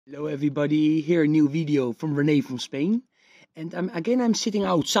Hello everybody, here a new video from Rene from Spain. And I'm sitting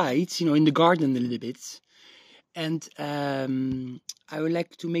outside, in the garden a little bit. And I would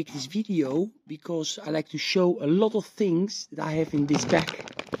like to make this video because I like to show a lot of things that I have in this bag.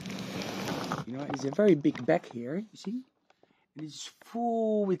 It's a very big bag here, you see? And it's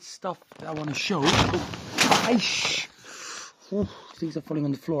full with stuff that I want to show. Things are falling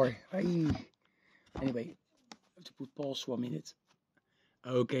on the floor. Anyway, I have to put pause for a minute.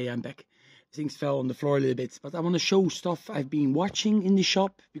 Okay, I'm back. Things fell on the floor a little bit, but I want to show stuff I've been watching in the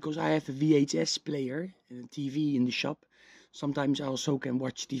shop because I have a VHS player and a TV in the shop. Sometimes I also can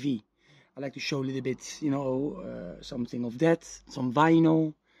watch TV. I like to show a little bit, something of that, some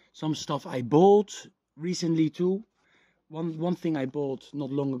vinyl, some stuff I bought recently too. One thing I bought not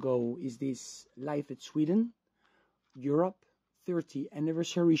long ago is this Live at Sweden Europe 30th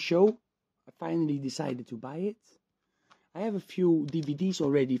anniversary show. I finally decided to buy it. I have a few DVDs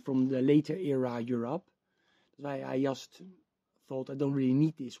already from the later era Europe. I just thought I don't really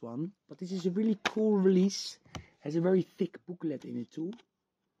need this one. But this is a really cool release. Has a very thick booklet in it too.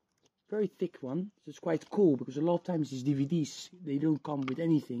 Very thick one. So it's quite cool because a lot of times these DVDs, they don't come with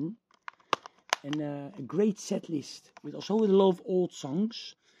anything. And a great set list with a lot of old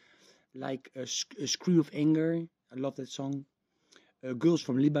songs. Like a Screw of Anger. I love that song. Girls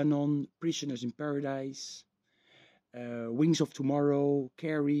from Lebanon. Prisoners in Paradise. Wings of Tomorrow,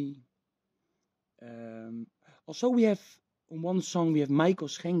 Carrie. Also we have, on one song, we have Michael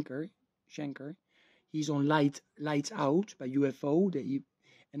Schenker. He's on Lights Out by UFO.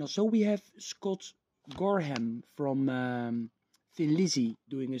 And also we have Scott Gorham from Thin Lizzy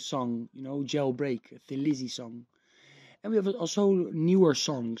doing a song, Jailbreak, a Thin Lizzy song. And we have also newer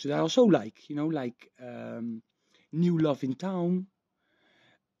songs that I also like, like New Love in Town.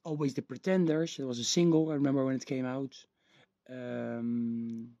 Always the Pretenders. It was a single. I remember when it came out.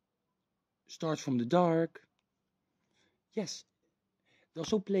 Start from the Dark. Yes. They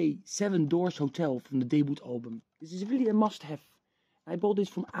also play Seven Doors Hotel from the debut album. This is really a must-have. I bought this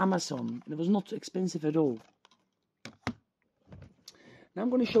from Amazon, and it was not expensive at all. Now I'm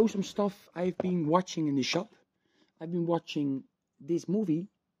going to show some stuff I've been watching in the shop. I've been watching this movie,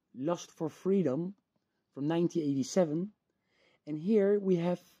 Lust for Freedom, from 1987. And here we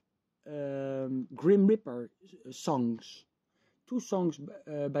have Grim Reaper songs. Two songs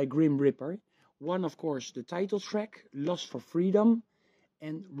by Grim Reaper. One, of course, the title track, Lust for Freedom,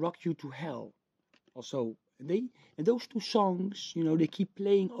 and Rock You to Hell. Also, and those two songs, they keep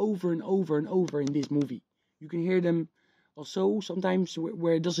playing over and over and over in this movie. You can hear them also sometimes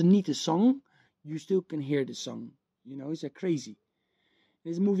where it doesn't need a song, you still can hear the song. It's crazy.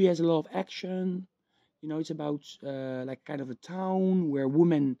 This movie has a lot of action. It's about like kind of a town where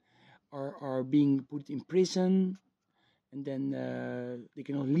women are being put in prison, and then they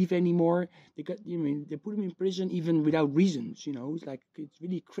cannot leave anymore. They put them in prison even without reasons. It's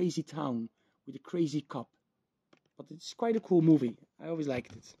really a crazy town with a crazy cop. But it's quite a cool movie. I always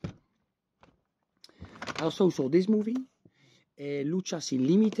liked it. I also saw this movie, Lucha Sin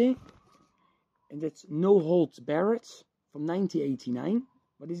Límite, and that's No Holds Barred from 1989.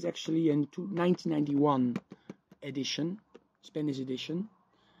 But this is actually a 1991 edition, Spanish edition.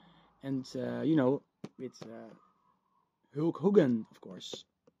 And, with Hulk Hogan, of course.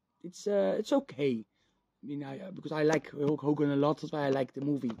 It's okay. Because I like Hulk Hogan a lot, that's why I like the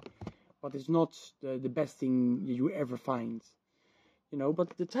movie. But it's not the best thing you ever find.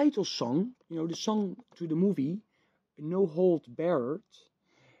 But the title song, the song to the movie, No Hold Barred,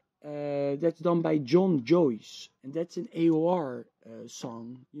 that's done by John Joyce, and that's an AOR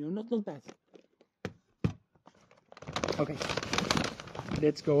song. Not bad. Okay,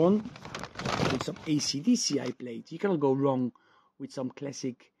 let's go on with some AC/DC I played. You cannot go wrong with some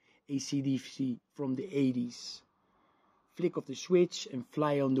classic AC/DC from the 80s. Flick of the Switch and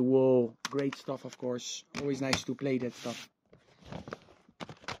Fly on the Wall. Great stuff, of course. Always nice to play that stuff.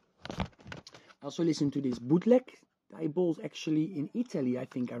 I also listened to this bootleg I bought actually in Italy, I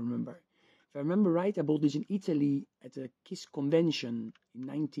think I remember. If I remember right, I bought this in Italy at a KISS convention in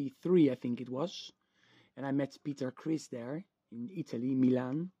 93, I think it was. And I met Peter Criss there in Italy,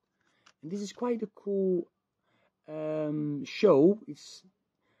 Milan. And this is quite a cool show. It's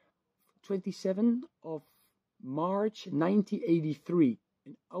 27th of March 1983.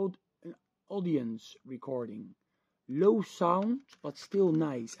 An audience recording. Low sound, but still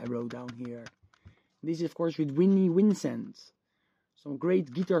nice, I wrote down here. This is, of course, with Vinnie Vincent. Some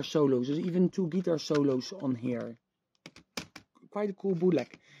great guitar solos. There's even 2 guitar solos on here. Quite a cool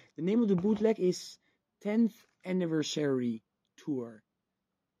bootleg. The name of the bootleg is 10th Anniversary Tour.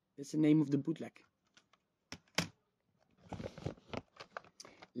 That's the name of the bootleg.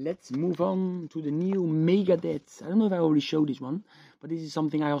 let's move on to the new Megadeth. I don't know if I already showed this one, but this is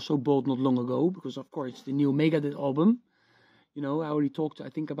something I also bought not long ago, because of course it's the new Megadeth album. You know, I already talked, I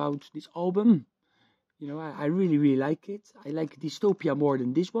think, about this album. You know, I really, really like it. I like Dystopia more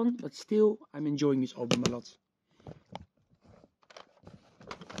than this one, but still, I'm enjoying this album a lot.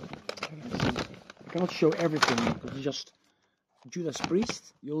 I cannot show everything, because it's just Judas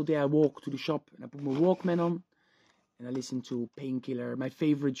Priest. The other day I walk to the shop and I put my Walkman on and I listen to Painkiller, my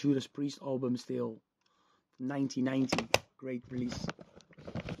favorite Judas Priest album still, from 1990. Great release.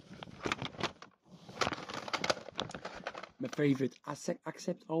 My favorite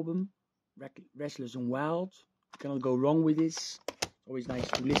Accept album, Restless and Wild. You cannot go wrong with this. Always nice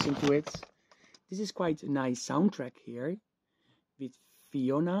to listen to it. This is quite a nice soundtrack here with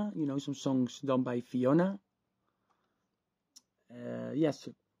Fiona, you know, some songs done by Fiona. Yes,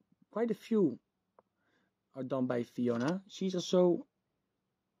 quite a few are done by Fiona. She's also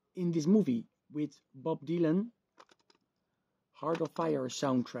in this movie with Bob Dylan, Heart of Fire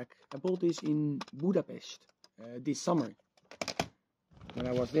soundtrack. I bought this in Budapest this summer when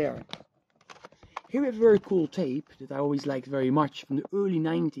I was there. Here we have a very cool tape that I always liked very much from the early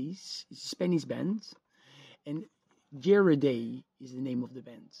 90s. It's a Spanish band, and Jaraday is the name of the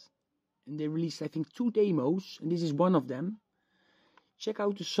band. And they released, I think, 2 demos, and this is one of them. Check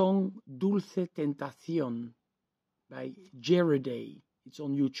out the song Dulce Tentación by Jaraday. It's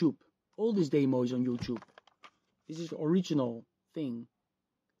on YouTube. All this demo is on YouTube. This is the original thing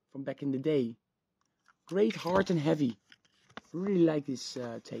from back in the day. Great, hard and heavy. Really like this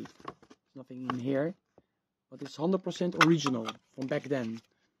tape. There's nothing in here, but it's 100% original from back then.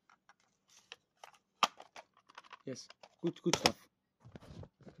 Yes, good stuff.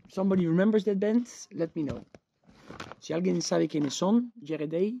 If somebody remembers that band, let me know. Si alguien sabe quiénes son,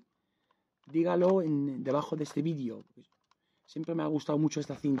 Jaraday, dígalo debajo de este vídeo. Siempre me ha gustado mucho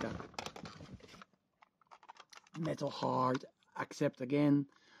esta cinta. Metal Hard, Accept again.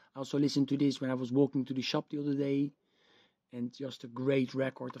 I also listened to this when I was walking to the shop the other day. And just a great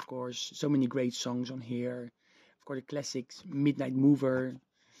record, of course. So many great songs on here. Of course, the classics, Midnight Mover,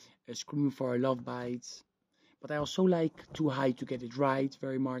 Scream for a Love Bite. But I also like Too High to Get It Right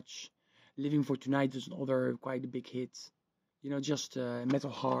very much. Living for Tonight is another quite a big hit. You know, just Metal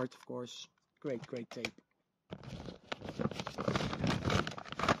Heart, of course. Great tape.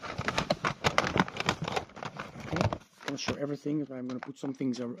 Okay, I can't show everything, but I'm going to put some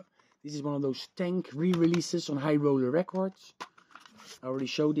things. This is one of those Tank re-releases on High Roller Records. I already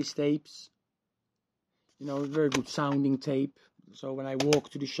showed these tapes. You know, very good sounding tape. So when I walk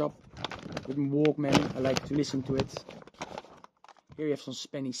to the shop with my Walkman, I like to listen to it. Here you have some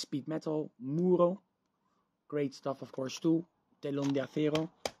Spanish speed metal, Muro. Great stuff, of course, too. Telón de Acero.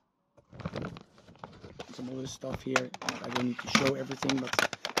 Some other stuff here. I don't need to show everything, but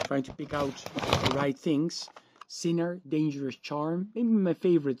I'm trying to pick out the right things. Sinner, Dangerous Charm. Maybe my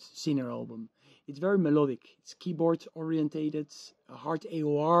favorite Sinner album. It's very melodic. It's keyboard orientated, hard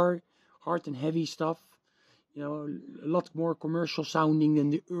AOR, hard and heavy stuff. You know, a lot more commercial sounding than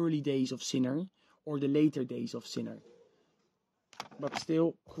the early days of Sinner or the later days of Sinner. But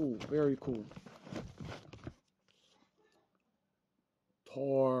still cool, very cool.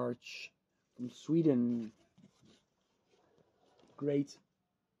 Torch from Sweden. Great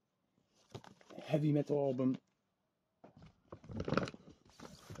heavy metal album.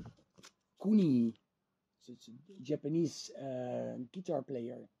 Kuni, so it's a Japanese guitar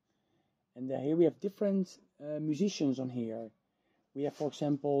player. And here we have different musicians on here. We have, for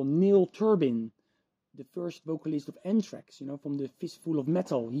example, Neil Turbin, the first vocalist of Anthrax, you know, from the Fistful of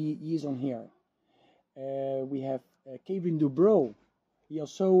Metal. He is on here. We have Kevin Dubrow. He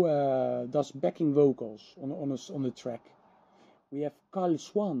also does backing vocals on the track. We have Carl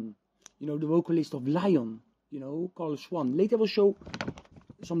Swan, you know, the vocalist of Lion. You know, Carl Swan. Later I will show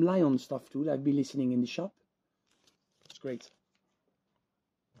some Lion stuff too that I've been listening in the shop. It's great.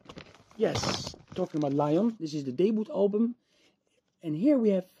 Yes, talking about Lion, this is the debut album. And here we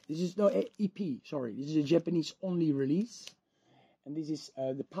have, this is no EP, sorry. This is a Japanese only release. And this is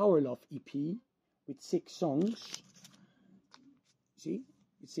the Power Love EP with 6 songs. See,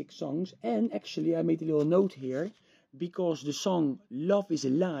 it's 6 songs. And actually I made a little note here, because the song Love is a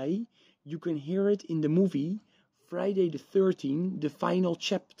Lie, you can hear it in the movie Friday the 13th, the final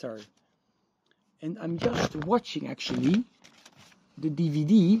chapter. And I'm just watching actually the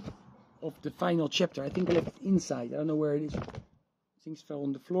DVD of the final chapter. I think I left it inside. I don't know where it is. Things fell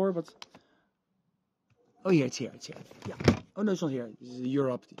on the floor, but... Oh yeah, it's here, Yeah. Oh no, it's not here. This is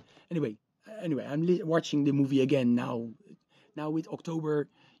Europe. Anyway, I'm watching the movie again now. Now with October,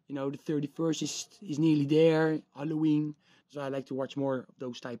 You know, the 31st is nearly there, Halloween. So I like to watch more of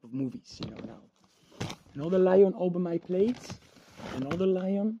those type of movies, you know, now. Another Lion album I played, another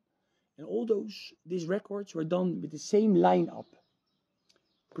Lion, and all these records were done with the same lineup.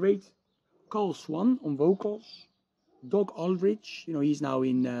 Great Carl Swan on vocals, Doug Aldrich, you know, he's now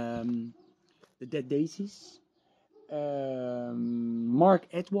in the Dead Daisies. Mark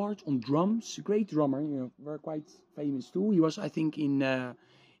Edwards on drums, great drummer, you know, very quite famous too. He was, I think, in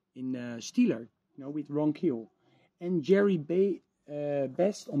Steeler, you know, with Ron Keel, and Jerry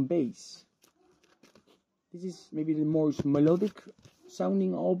Best on bass. This is maybe the most melodic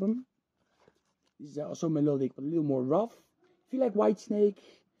sounding album. This is also melodic, but a little more rough. If you like Whitesnake,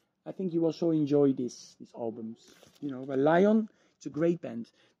 I think you also enjoy these albums. You know, but Lion, it's a great band.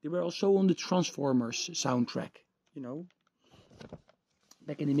 They were also on the Transformers soundtrack, you know,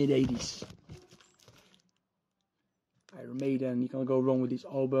 back in the mid-80s. Iron Maiden, you can't go wrong with this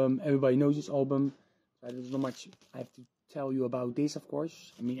album. Everybody knows this album. So there's not much I have to tell you about this, of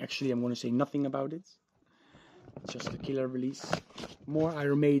course. I mean, actually, I'm going to say nothing about it. It's just a killer release. More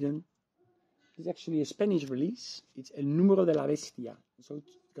Iron Maiden. It's actually a Spanish release. It's El Número de la Bestia. So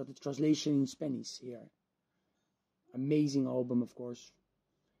it's got the translation in Spanish here. Amazing album, of course.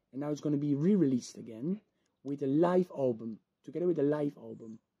 And now it's going to be re-released again with a live album. Together with a live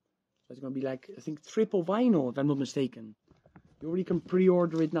album. So it's going to be like, I think, triple vinyl, if I'm not mistaken. You already can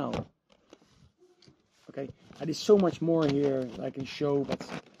pre-order it now. Okay, there's so much more here that I can show, but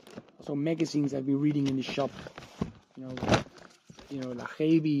also magazines I've been reading in the shop. You know, La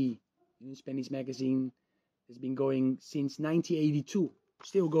Gebi, a Spanish magazine, has been going since 1982,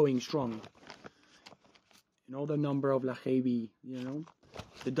 still going strong. Another number of La Gebi, you know,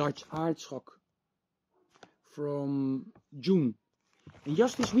 the Dutch Aardschok from June. And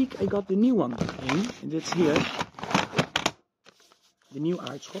just this week I got the new one in, and that's here. The new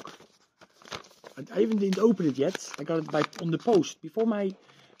Aardschok. I even didn't open it yet. I got it on the post before my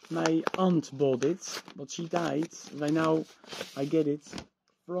aunt bought it, but she died. And I get it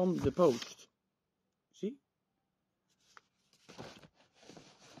from the post. See?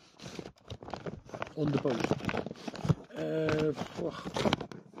 On the post.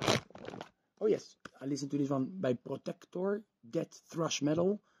 Oh yes, I listened to this one by Protector, Death Thrash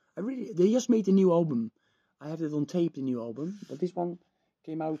Metal. They just made a new album. I have it on tape, the new album, but this one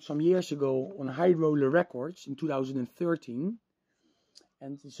came out some years ago on High Roller Records in 2013.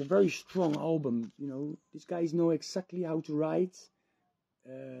 And it's a very strong album, you know. These guys know exactly how to write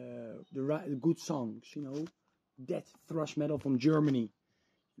the good songs, you know. Death Thrash Metal from Germany.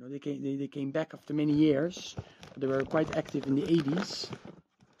 You know, they came back after many years. But they were quite active in the 80s.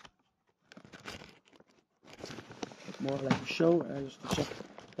 More like a show, just to check.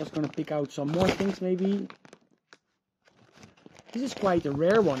 I was going to pick out some more things maybe. This is quite a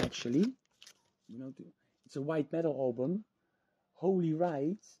rare one actually. You know, it's a white metal album. Holy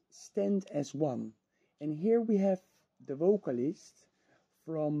Right, Stand as One. And here we have the vocalist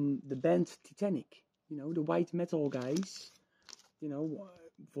from the band Titanic. You know, the white metal guys. You know,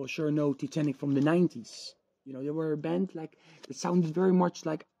 for sure know Titanic from the 90s. You know, they were a band like, it sounded very much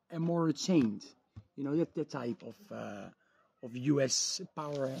like Amor Saint. You know, that type of US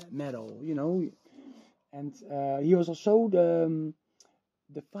power metal, you know. And he was also the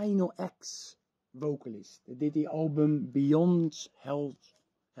Final X vocalist. They did the album Beyond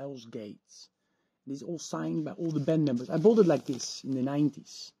Hell's Gates. This is all signed by all the band members. I bought it like this in the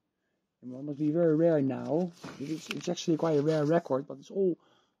 90s. And it must be very rare now. It's actually quite a rare record, but it's all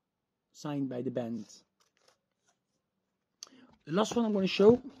signed by the band. The last one I'm going to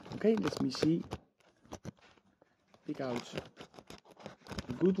show. Okay, let me see. Pick out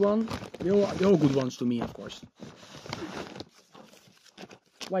a good one. They're all good ones to me, of course.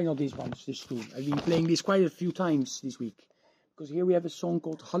 Why not these ones, these two? I've been playing this quite a few times this week. Because here we have a song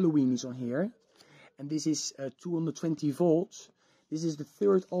called Halloween is on here. And this is 220 volts. This is the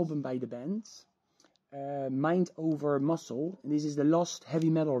third album by the band. Mind Over Muscle. And this is the last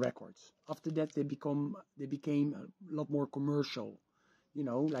heavy metal record. After that they became a lot more commercial. You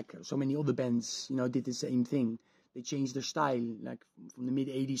know, like so many other bands, you know, did the same thing. They changed their style, like from the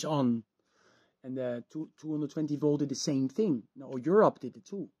mid-80s on. And 220 volt did the same thing. You know, or Europe did it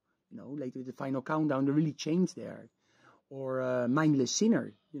too. You know, later with the Final Countdown, they really changed there. Or Mindless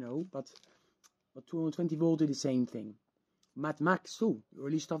Sinner, you know, but 220 volt did the same thing. Mad Max too. The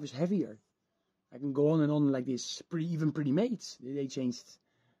early stuff is heavier. I can go on and on like this. Even Pretty Mates, they changed,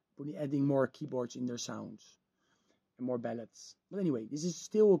 adding more keyboards in their sounds and more ballads. But anyway, this is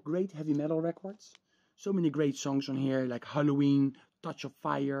still a great heavy metal records. So many great songs on here, like Halloween, Touch of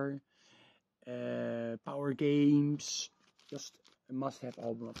Fire, Power Games, just a must-have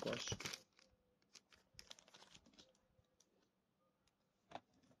album, of course.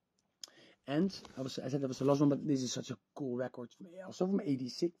 And I said that was the last one, but this is such a cool record. Also from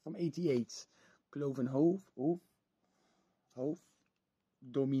 86, from 88. Cloven Hoof,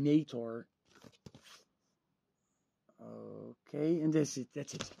 Dominator. Okay, and that's it.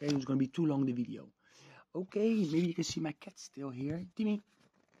 That's it. Okay, it's gonna be too long, the video. Okay, maybe you can see my cat still here. Timmy,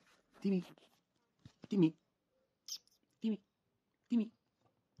 Timmy, Timmy, Timmy, Timmy,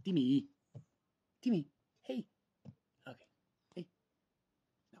 Timmy, Timmy. Hey. Okay. Hey.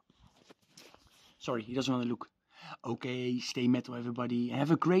 No. Sorry, he doesn't want to look. Okay, stay metal, everybody.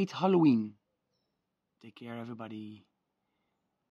 Have a great Halloween. Take care, everybody.